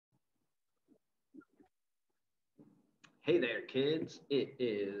Hey there, kids. It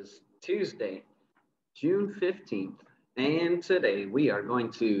is Tuesday, June 15th, and today we are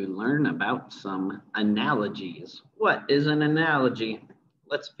going to learn about some analogies. What is an analogy?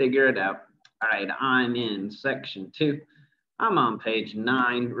 Let's figure it out. All right, I'm in section 2. I'm on page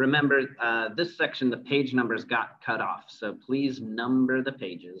 9. Remember, this section, the page numbers got cut off, so please number the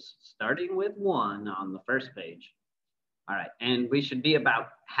pages, starting with 1 on the first page. All right, and we should be about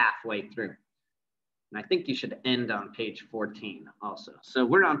halfway through. And I think you should end on page 14 also. So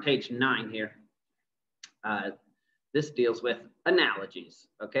we're on page 9 here. This deals with analogies,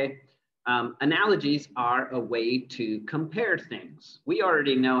 okay? Analogies are a way to compare things. We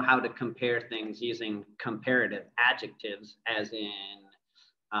already know how to compare things using comparative adjectives, as in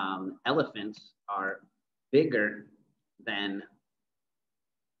elephants are bigger than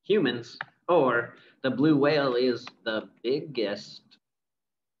humans, or the blue whale is the biggest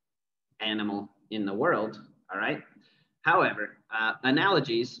animal in the world, all right? However,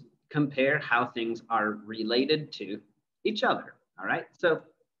 analogies compare how things are related to each other, all right? So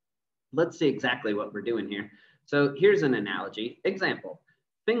let's see exactly what we're doing here. So here's an analogy. Example,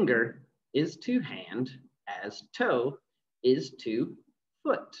 finger is to hand as toe is to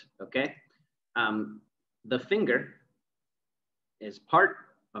foot, okay? The finger is part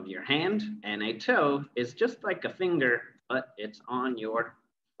of your hand, and a toe is just like a finger, but it's on your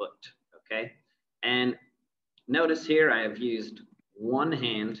foot, okay? And notice here I have used one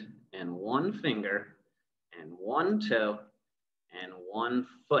hand and one finger and one toe and one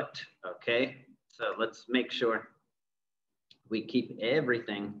foot, okay? So let's make sure we keep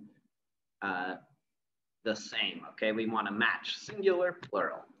everything the same, okay? We want to match singular,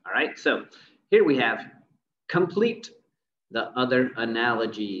 plural, all right? So here we have complete the other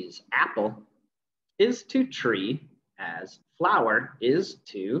analogies. Apple is to tree as flower is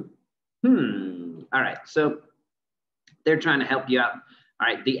to All right, so they're trying to help you out. All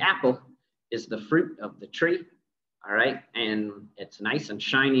right, the apple is the fruit of the tree, all right, and it's nice and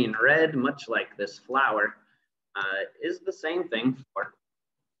shiny and red, much like this flower is the same thing for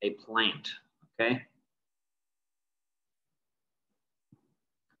a plant, okay?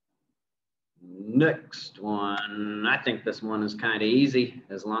 Next one, I think this one is kind of easy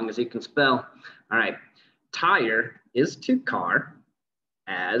as long as you can spell. All right, tire is to car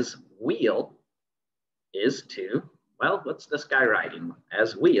as wheel is to, well, what's this guy writing?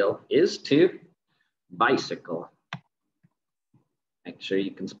 As wheel is to bicycle. Make sure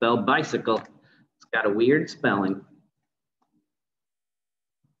you can spell bicycle. It's got a weird spelling.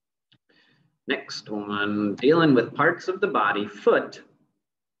 Next one, dealing with parts of the body. Foot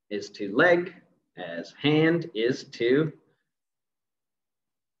is to leg, as hand is to,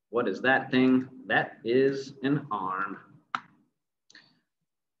 what is that thing? That is an arm.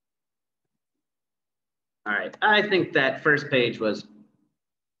 All right, I think that first page was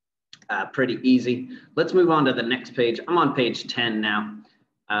pretty easy. Let's move on to the next page. I'm on page 10 now.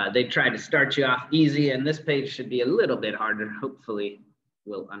 They tried to start you off easy, and this page should be a little bit harder. Hopefully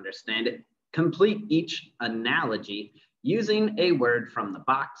we'll understand it. Complete each analogy using a word from the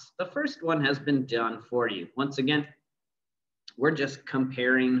box. The first one has been done for you. Once again, we're just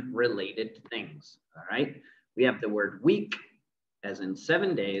comparing related things, all right? We have the word week, as in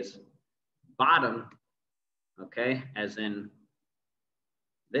 7 days, bottom, okay, as in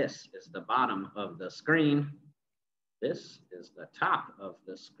this is the bottom of the screen. This is the top of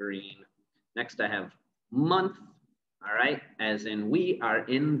the screen. Next I have month, all right, as in we are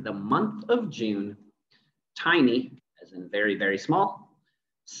in the month of June. Tiny, as in very, very small.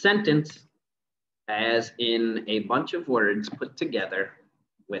 Sentence, as in a bunch of words put together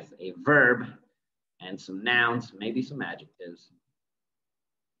with a verb and some nouns, maybe some adjectives.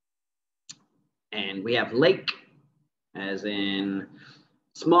 And we have lake, as in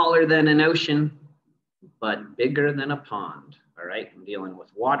smaller than an ocean, but bigger than a pond. All right, I'm dealing with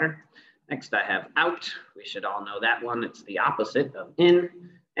water. Next I have out. We should all know that one. It's the opposite of in.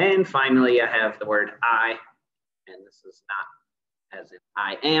 And finally, I have the word I, and this is not as in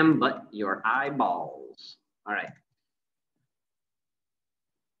I am, but your eyeballs. All right.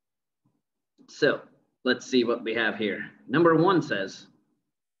 So let's see what we have here. Number 1 says,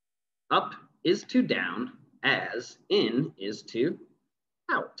 up is to down, as in is to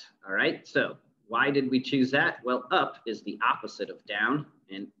out. All right, so why did we choose that? Well, up is the opposite of down,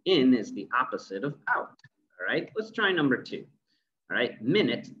 and in is the opposite of out. All right, let's try number 2. All right,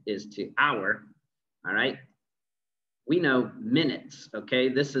 minute is to hour. All right, we know minutes, okay?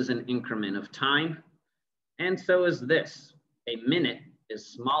 This is an increment of time, and so is this. A minute is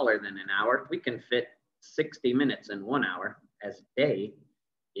smaller than an hour. We can fit 60 minutes in 1 hour, as day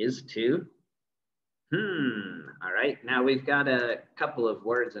is to All right, now we've got a couple of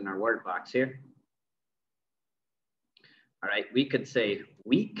words in our word box here. All right, we could say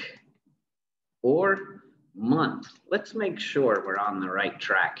week or month. Let's make sure we're on the right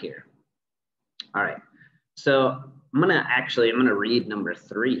track here. All right, so I'm gonna read number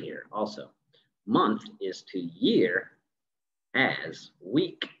 3 here also. Month is to year as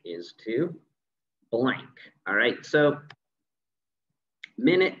week is to blank. All right, so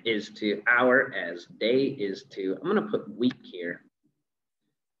minute is to hour as day is to, I'm gonna put week here.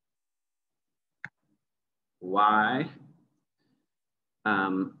 Why?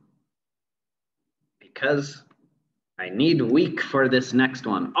 Because I need week for this next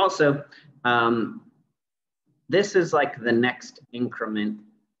one. Also, this is like the next increment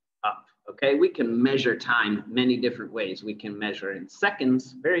up, okay? We can measure time many different ways. We can measure in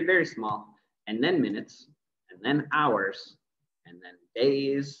seconds, very, very small, and then minutes, and then hours, and then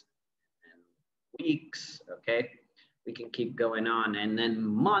days, and weeks, okay? We can keep going on, and then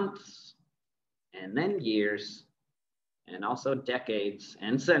months, and then years, and also decades,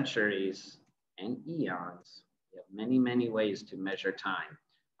 and centuries, and eons. We have many, many ways to measure time.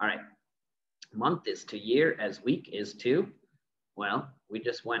 All right, month is to year as week is to, well, we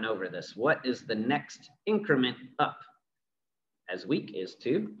just went over this. What is the next increment up? As week is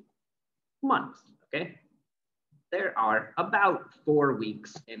to month, okay? There are about 4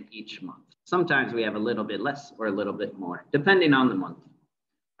 weeks in each month. Sometimes we have a little bit less or a little bit more, depending on the month.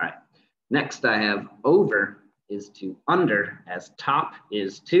 All right, next I have over is to under as top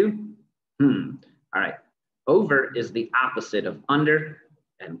is to, All right, over is the opposite of under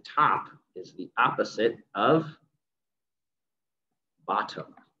and top is the opposite of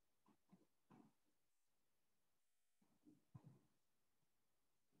bottom.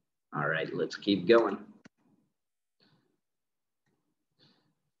 All right, let's keep going.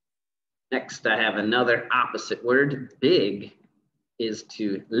 Next, I have another opposite word. Big is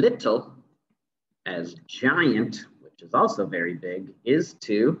to little, as giant, which is also very big, is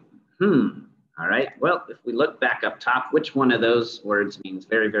to All right, well, if we look back up top, which one of those words means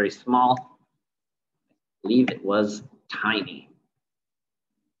very, very small? I believe it was tiny.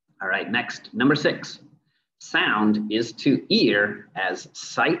 All right, next, number 6. Sound is to ear as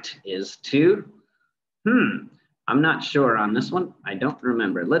sight is to, I'm not sure on this one. I don't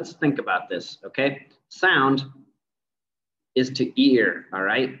remember. Let's think about this, okay? Sound is to ear, all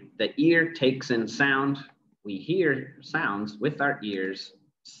right? The ear takes in sound. We hear sounds with our ears.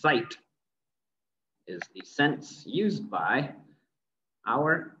 Sight is the sense used by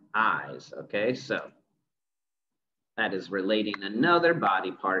our eyes, okay? So that is relating another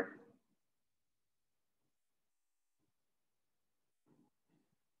body part.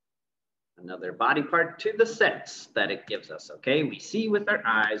 Another body part to the sense that it gives us, okay? We see with our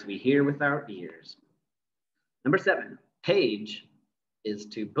eyes, we hear with our ears. Number 7, page is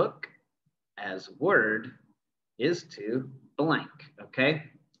to book as word is to blank, okay?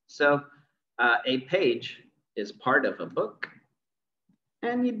 So a page is part of a book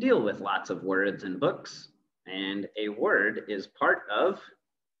and you deal with lots of words in books, and a word is part of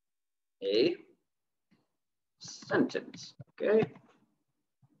a sentence, okay?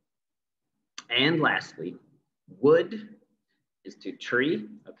 And lastly, wood is to tree,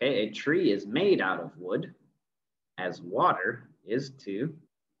 okay? A tree is made out of wood, as water is to,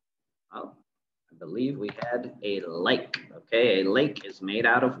 well, I believe we had a lake, okay? A lake is made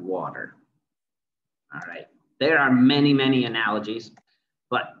out of water. All right, there are many, many analogies,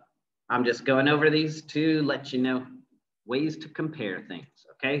 but I'm just going over these to let you know ways to compare things,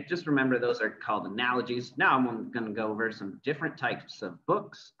 okay? Just remember those are called analogies. Now I'm gonna go over some different types of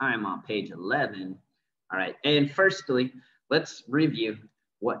books. I'm on page 11. All right, and firstly, let's review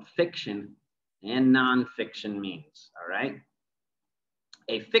what fiction and nonfiction means, all right?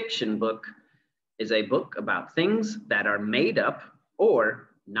 A fiction book is a book about things that are made up or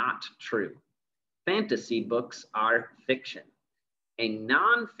not true. Fantasy books are fiction. A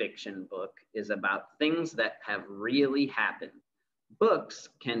nonfiction book is about things that have really happened. Books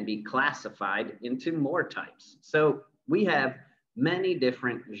can be classified into more types. So we have many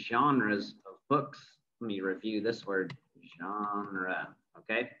different genres of books. Let me review this word, genre,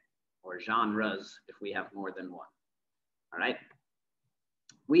 okay? Or genres if we have more than one, all right?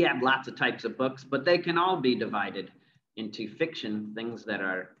 We have lots of types of books, but they can all be divided into fiction, things that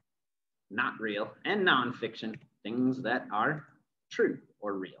are not real, and nonfiction, things that are true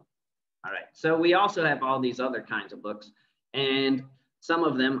or real. All right, so we also have all these other kinds of books, and some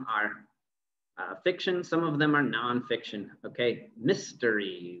of them are fiction, some of them are nonfiction, okay?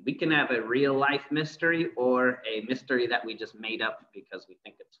 Mystery, we can have a real life mystery or a mystery that we just made up because we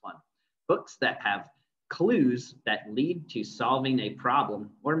think it's fun. Books that have clues that lead to solving a problem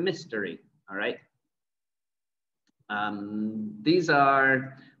or mystery, all right? These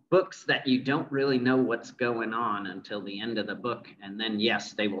are books that you don't really know what's going on until the end of the book, and then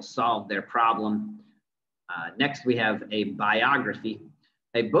yes, they will solve their problem. Next, we have a biography,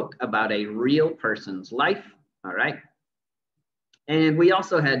 a book about a real person's life, all right? And we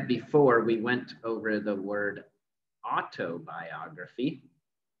also had, before we went over the word autobiography.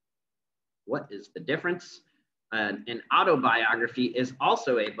 What is the difference? An autobiography is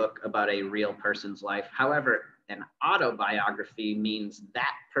also a book about a real person's life. However, an autobiography means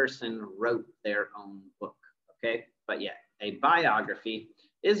that person wrote their own book, okay? But yeah, a biography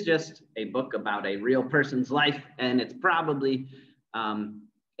is just a book about a real person's life, and it's probably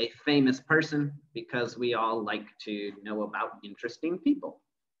a famous person because we all like to know about interesting people.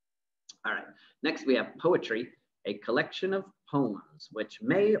 All right, next we have poetry, a collection of poems which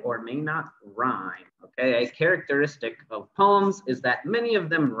may or may not rhyme, okay? A characteristic of poems is that many of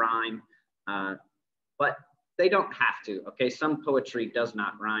them rhyme, but they don't have to, okay? Some poetry does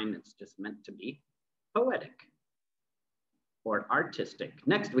not rhyme, it's just meant to be poetic or artistic.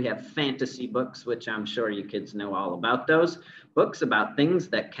 Next, we have fantasy books, which I'm sure you kids know all about those. Books about things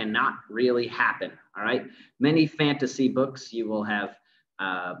that cannot really happen, all right? Many fantasy books, you will have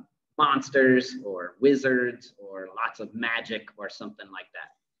monsters or wizards or lots of magic or something like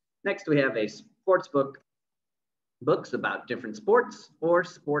that. Next, we have a sports book, books about different sports or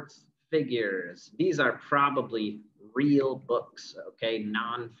sports figures. These are probably real books, okay?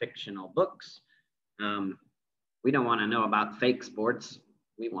 Non-fictional books. We don't want to know about fake sports.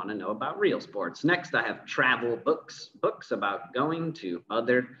 We want to know about real sports. Next, I have travel books, books about going to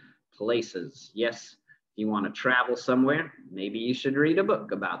other places. Yes, if you want to travel somewhere, maybe you should read a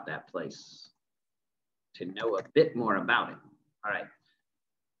book about that place to know a bit more about it. All right.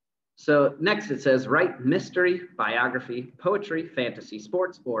 So next it says write mystery, biography, poetry, fantasy,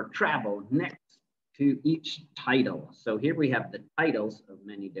 sports, or travel next to each title. So here we have the titles of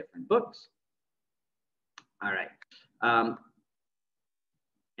many different books. All right.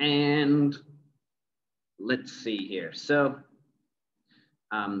 And let's see here. So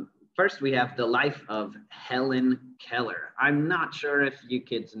first we have The Life of Helen Keller. I'm not sure if you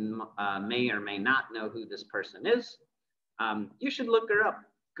kids may or may not know who this person is. You should look her up,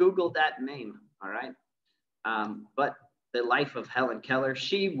 Google that name, all right? But The Life of Helen Keller,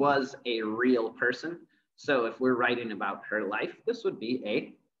 she was a real person. So if we're writing about her life, this would be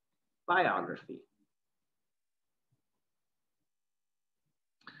a biography.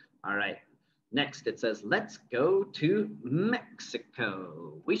 All right, next it says, let's go to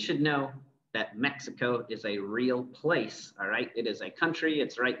Mexico. We should know that Mexico is a real place, all right? It is a country,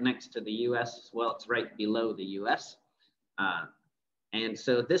 it's right next to the US. Well, it's right below the US. And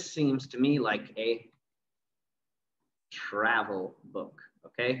so this seems to me like a travel book,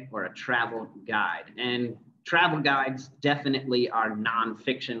 okay? Or a travel guide. And travel guides definitely are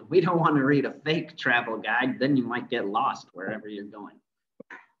nonfiction. We don't want to read a fake travel guide, then you might get lost wherever you're going.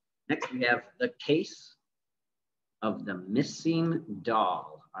 Next, we have The Case of the Missing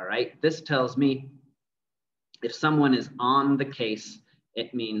Doll, all right? This tells me if someone is on the case,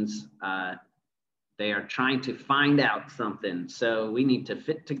 it means they are trying to find out something. So we need to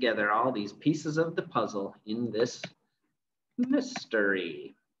fit together all these pieces of the puzzle in this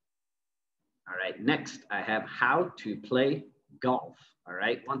mystery. All right, next I have How to Play Golf, all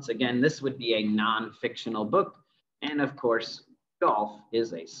right? Once again, this would be a non-fictional book. And of course, golf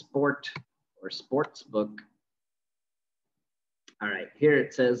is a sport or sports book. All right, here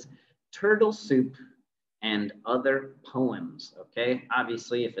it says Turtle Soup and Other Poems, okay?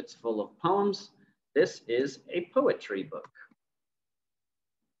 Obviously, if it's full of poems, this is a poetry book.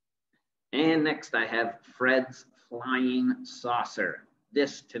 And next I have Fred's Flying Saucer.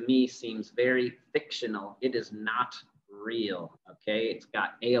 This to me seems very fictional. It is not real, okay? It's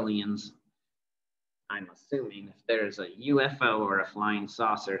got aliens. I'm assuming if there's a UFO or a flying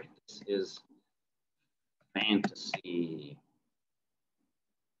saucer, this is fantasy.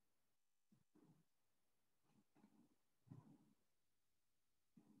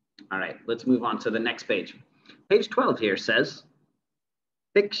 All right, let's move on to the next page. Page 12 here says,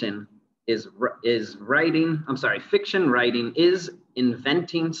 fiction writing is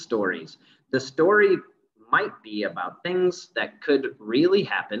inventing stories. The story might be about things that could really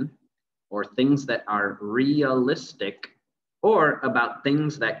happen, or things that are realistic, or about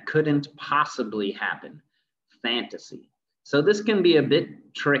things that couldn't possibly happen. Fantasy. So this can be a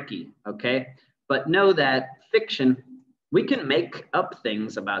bit tricky, okay? But know that fiction, we can make up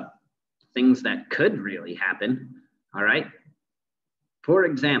things about things that could really happen, all right? For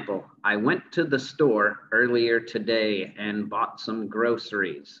example, I went to the store earlier today and bought some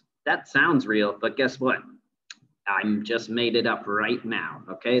groceries. That sounds real, but guess what? I'm just made it up right now,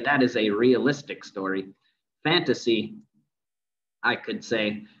 okay? That is a realistic story. Fantasy, I could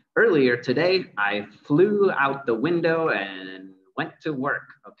say, earlier today, I flew out the window and went to work,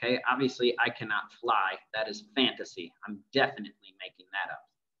 okay? Obviously, I cannot fly. That is fantasy. I'm definitely making that up.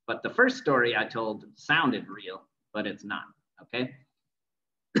 But the first story I told sounded real, but it's not, okay?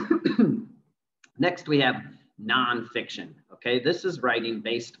 Next, we have nonfiction, okay? This is writing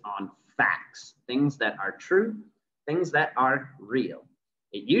based on facts, things that are true, things that are real.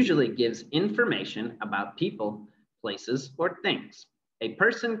 It usually gives information about people, places, or things. A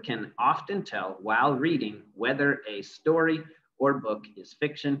person can often tell while reading whether a story or book is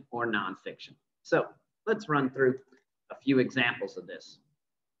fiction or nonfiction. So let's run through a few examples of this.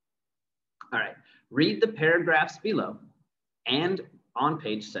 All right, read the paragraphs below and on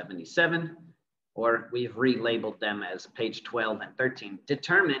page 77, or we've relabeled them as page 12 and 13,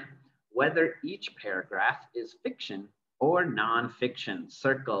 determine whether each paragraph is fiction or nonfiction.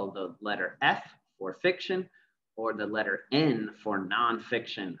 Circle the letter F for fiction or the letter N for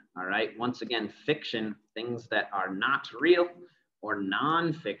nonfiction. All right, once again, fiction, things that are not real, or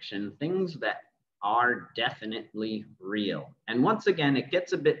nonfiction, things that are definitely real. And once again, it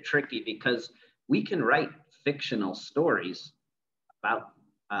gets a bit tricky because we can write fictional stories about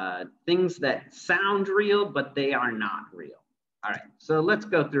things that sound real, but they are not real. All right, so let's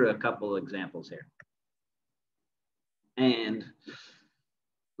go through a couple examples here. And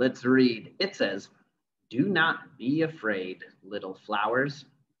let's read. It says, "Do not be afraid, little flowers,"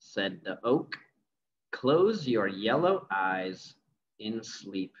 said the oak. "Close your yellow eyes in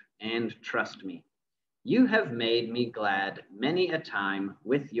sleep and trust me. You have made me glad many a time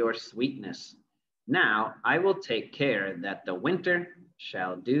with your sweetness. Now I will take care that the winter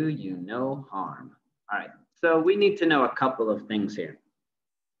shall do you no harm." All right, so we need to know a couple of things here.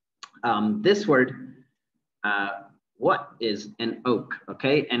 This word, what is an oak?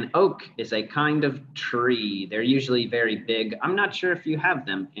 Okay, an oak is a kind of tree. They're usually very big. I'm not sure if you have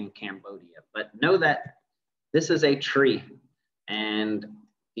them in Cambodia, but know that this is a tree. And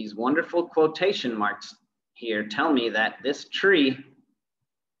these wonderful quotation marks here tell me that this tree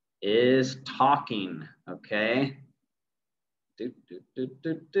is talking, okay?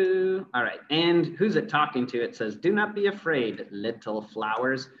 All right, and who's it talking to? It says, "Do not be afraid, little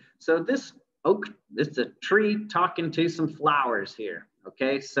flowers." So this oak, this is a tree talking to some flowers here,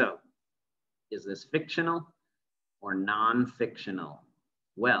 okay? So is this fictional or non-fictional?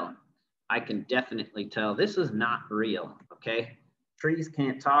 Well, I can definitely tell this is not real, okay? Trees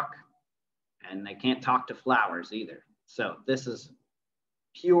can't talk and they can't talk to flowers either. So this is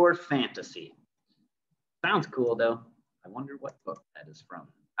pure fantasy. Sounds cool though. I wonder what book that is from.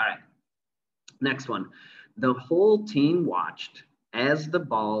 All right, next one. "The whole team watched as the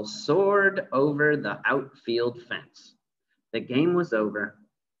ball soared over the outfield fence. The game was over.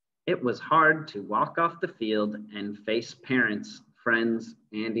 It was hard to walk off the field and face parents, friends,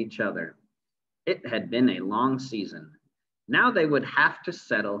 and each other. It had been a long season. Now they would have to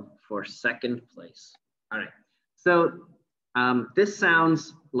settle for second place." All right, so this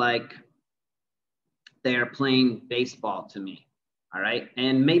sounds like they're playing baseball to me, all right?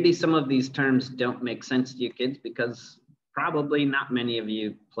 And maybe some of these terms don't make sense to you kids because probably not many of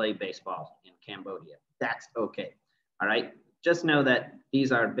you play baseball in Cambodia. That's okay, all right? Just know that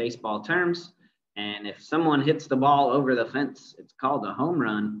these are baseball terms, and if someone hits the ball over the fence, it's called a home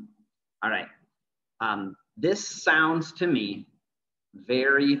run. All right, this sounds to me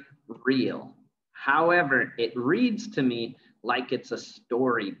very real. However, it reads to me like it's a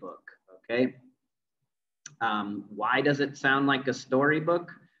storybook, okay? Why does it sound like a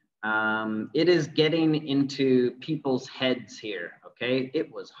storybook? It is getting into people's heads here, okay?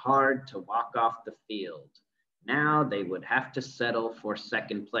 It was hard to walk off the field. Now they would have to settle for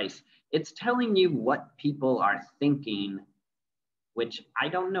second place. It's telling you what people are thinking, which I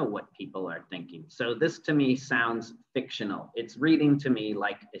don't know what people are thinking. So this to me sounds fictional. It's reading to me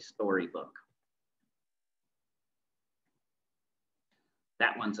like a storybook.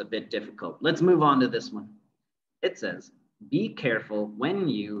 That one's a bit difficult. Let's move on to this one. It says, "Be careful when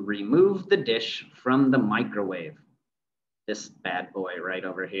you remove the dish from the microwave." This bad boy right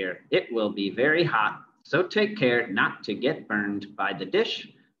over here. "It will be very hot, so take care not to get burned by the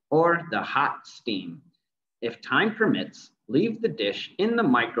dish or the hot steam. If time permits, leave the dish in the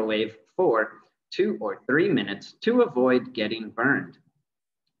microwave for 2 or 3 minutes to avoid getting burned.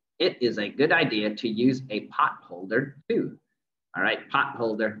 It is a good idea to use a pot holder too." All right, pot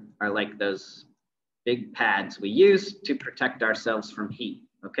holder are like those big pads we use to protect ourselves from heat,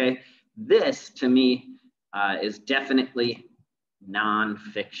 okay? This, to me, is definitely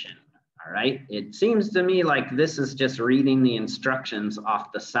nonfiction, all right? It seems to me like this is just reading the instructions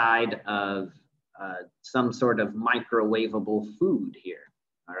off the side of some sort of microwavable food here,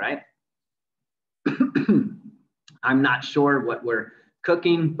 all right? I'm not sure what we're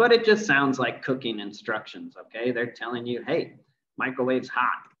cooking, but it just sounds like cooking instructions, okay? They're telling you, hey, microwave's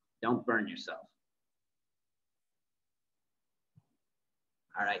hot, don't burn yourself.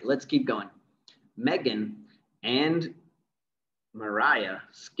 All right, let's keep going. Megan and Mariah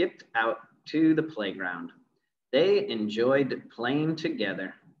skipped out to the playground. They enjoyed playing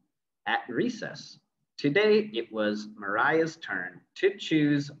together at recess. Today, it was Mariah's turn to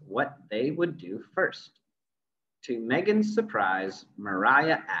choose what they would do first. To Megan's surprise,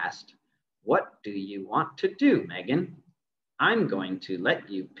 Mariah asked, "What do you want to do, Megan? I'm going to let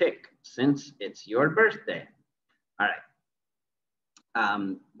you pick since it's your birthday." All right.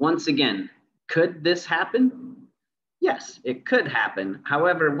 Once again, could this happen? Yes, it could happen.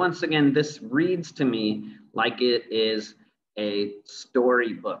 However, once again, this reads to me like it is a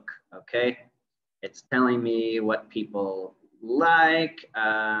storybook, okay? It's telling me what people like.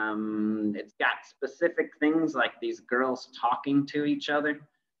 It's got specific things like these girls talking to each other.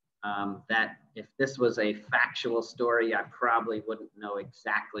 That if this was a factual story, I probably wouldn't know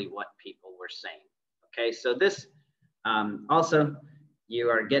exactly what people were saying. Okay, so this also, you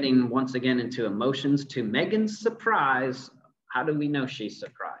are getting once again into emotions. To Megan's surprise, how do we know she's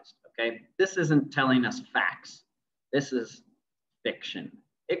surprised? Okay, this isn't telling us facts. This is fiction.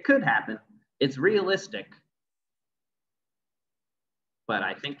 It could happen. It's realistic, but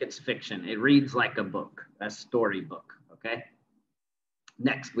I think it's fiction. It reads like a book, a storybook, okay?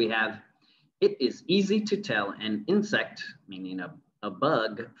 Next we have, it is easy to tell an insect, meaning a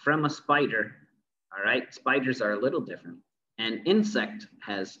bug, from a spider. All right, spiders are a little different. An insect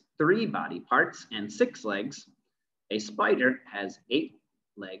has 3 body parts and 6 legs. A spider has 8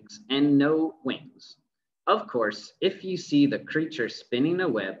 legs and no wings. Of course, if you see the creature spinning a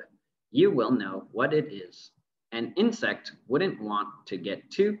web, you will know what it is. An insect wouldn't want to get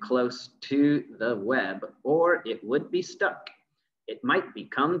too close to the web or it would be stuck. It might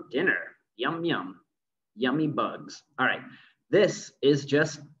become dinner. Yum, yum. Yummy bugs. All right, this is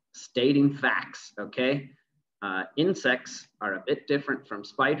just stating facts, okay? Insects are a bit different from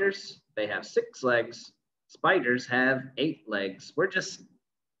spiders. They have 6 legs. Spiders have 8 legs. We're just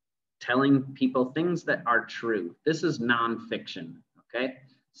telling people things that are true. This is nonfiction, okay?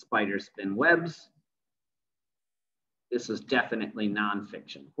 Spiders spin webs. This is definitely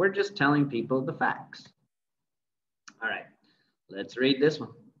nonfiction. We're just telling people the facts. All right, let's read this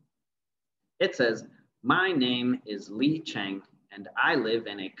one. It says, "My name is Li Cheng, and I live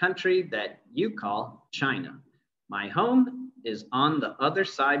in a country that you call China. My home is on the other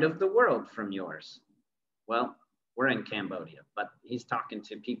side of the world from yours." Well, we're in Cambodia, but he's talking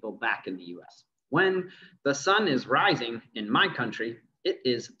to people back in the US. "When the sun is rising in my country, it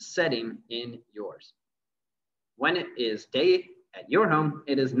is setting in yours. When it is day at your home,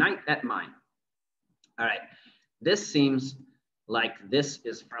 it is night at mine." All right, this seems like this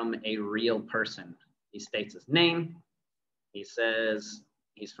is from a real person. He states his name. He says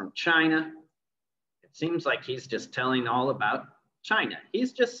he's from China. It seems like he's just telling all about China.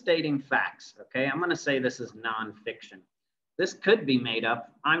 He's just stating facts, okay? I'm gonna say this is nonfiction. This could be made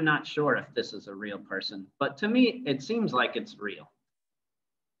up. I'm not sure if this is a real person, but to me, it seems like it's real.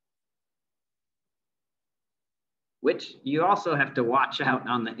 Which you also have to watch out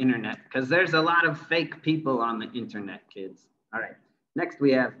on the internet because there's a lot of fake people on the internet, kids. All right, next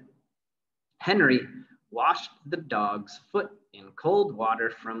we have Henry washed the dog's foot in cold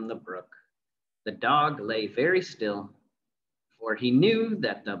water from the brook. The dog lay very still, for he knew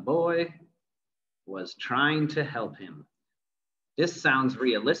that the boy was trying to help him. This sounds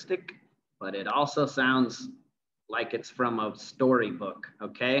realistic, but it also sounds like it's from a storybook,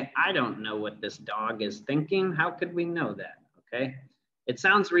 okay? I don't know what this dog is thinking. How could we know that, okay? It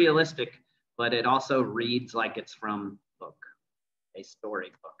sounds realistic, but it also reads like it's from a book, a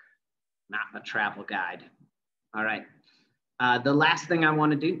storybook, not a travel guide. All right. The last thing I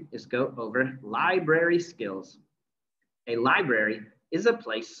want to do is go over library skills. A library is a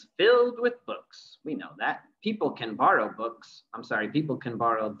place filled with books. We know that. People can borrow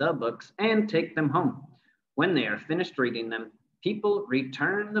the books and take them home. When they are finished reading them, people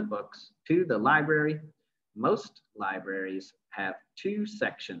return the books to the library. Most libraries have 2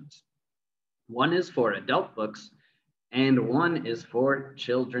 sections. One is for adult books and one is for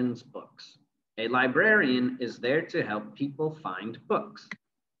children's books. A librarian is there to help people find books.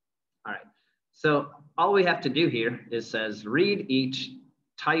 All right, So all we have to do here is says read each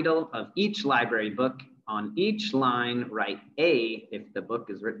title of each library book. On each line, write A if the book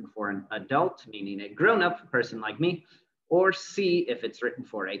is written for an adult, meaning a grown-up person like me, or C if it's written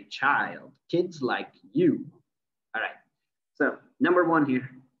for a child, kids like you. All right, so number one here,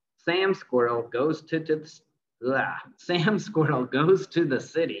 Sam Squirrel goes to the city.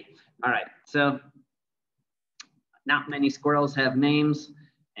 All right, so not many squirrels have names,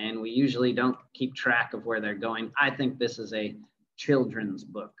 and we usually don't keep track of where they're going. I think this is a children's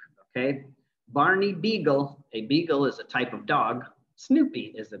book, okay? Barney Beagle, a beagle is a type of dog.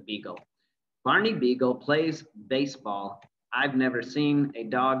 Snoopy is a beagle. Barney Beagle plays baseball. I've never seen a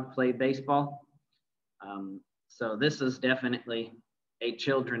dog play baseball. So this is definitely a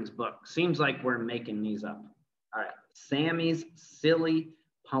children's book. Seems like we're making these up. All right, Sammy's Silly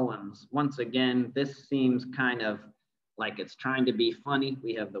Poems. Once again, this seems kind of like it's trying to be funny.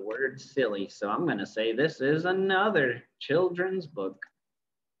 We have the word silly, so I'm gonna say this is another children's book.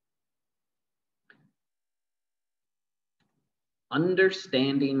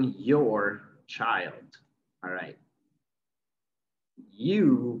 Understanding Your Child. All right.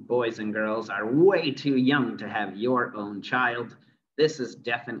 You, boys and girls, are way too young to have your own child. This is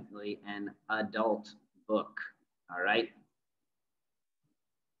definitely an adult book. All right.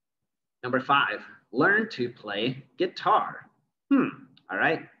 Number 5, learn to play guitar. All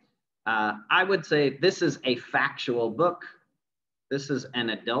right. I would say this is a factual book. This is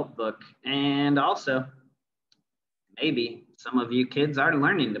an adult book. And also, maybe some of you kids are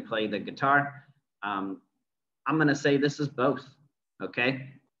learning to play the guitar. I'm going to say this is both. Okay.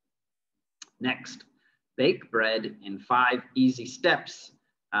 Next, bake bread in 5 easy steps.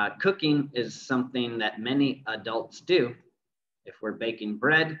 Cooking is something that many adults do if we're baking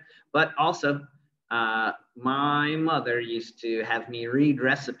bread, but also my mother used to have me read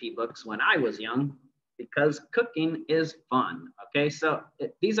recipe books when I was young because cooking is fun. Okay, so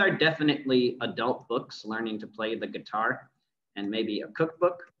these are definitely adult books, learning to play the guitar and maybe a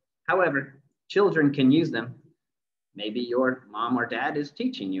cookbook. However, children can use them. Maybe your mom or dad is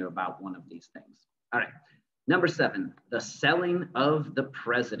teaching you about one of these things. All right, number 7, The Selling of the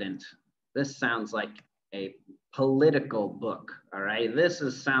President. This sounds like a political book. All right, this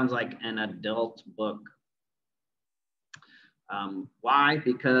sounds like an adult book. Why?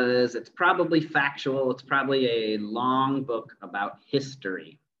 Because it's probably factual. It's probably a long book about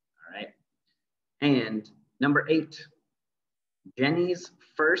history. All right. And number 8, Jenny's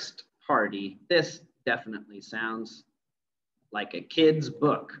First Party. This definitely sounds like a kid's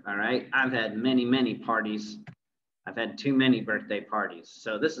book. All right. I've had many, many parties. I've had too many birthday parties.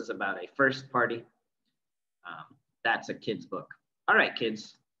 So this is about a first party. That's a kid's book. All right,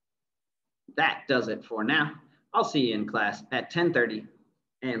 kids. That does it for now. I'll see you in class at 10:30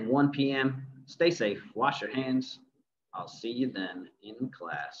 and 1 p.m. Stay safe, wash your hands. I'll see you then in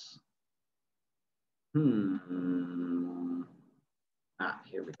class. Here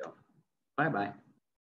we go. Bye-bye.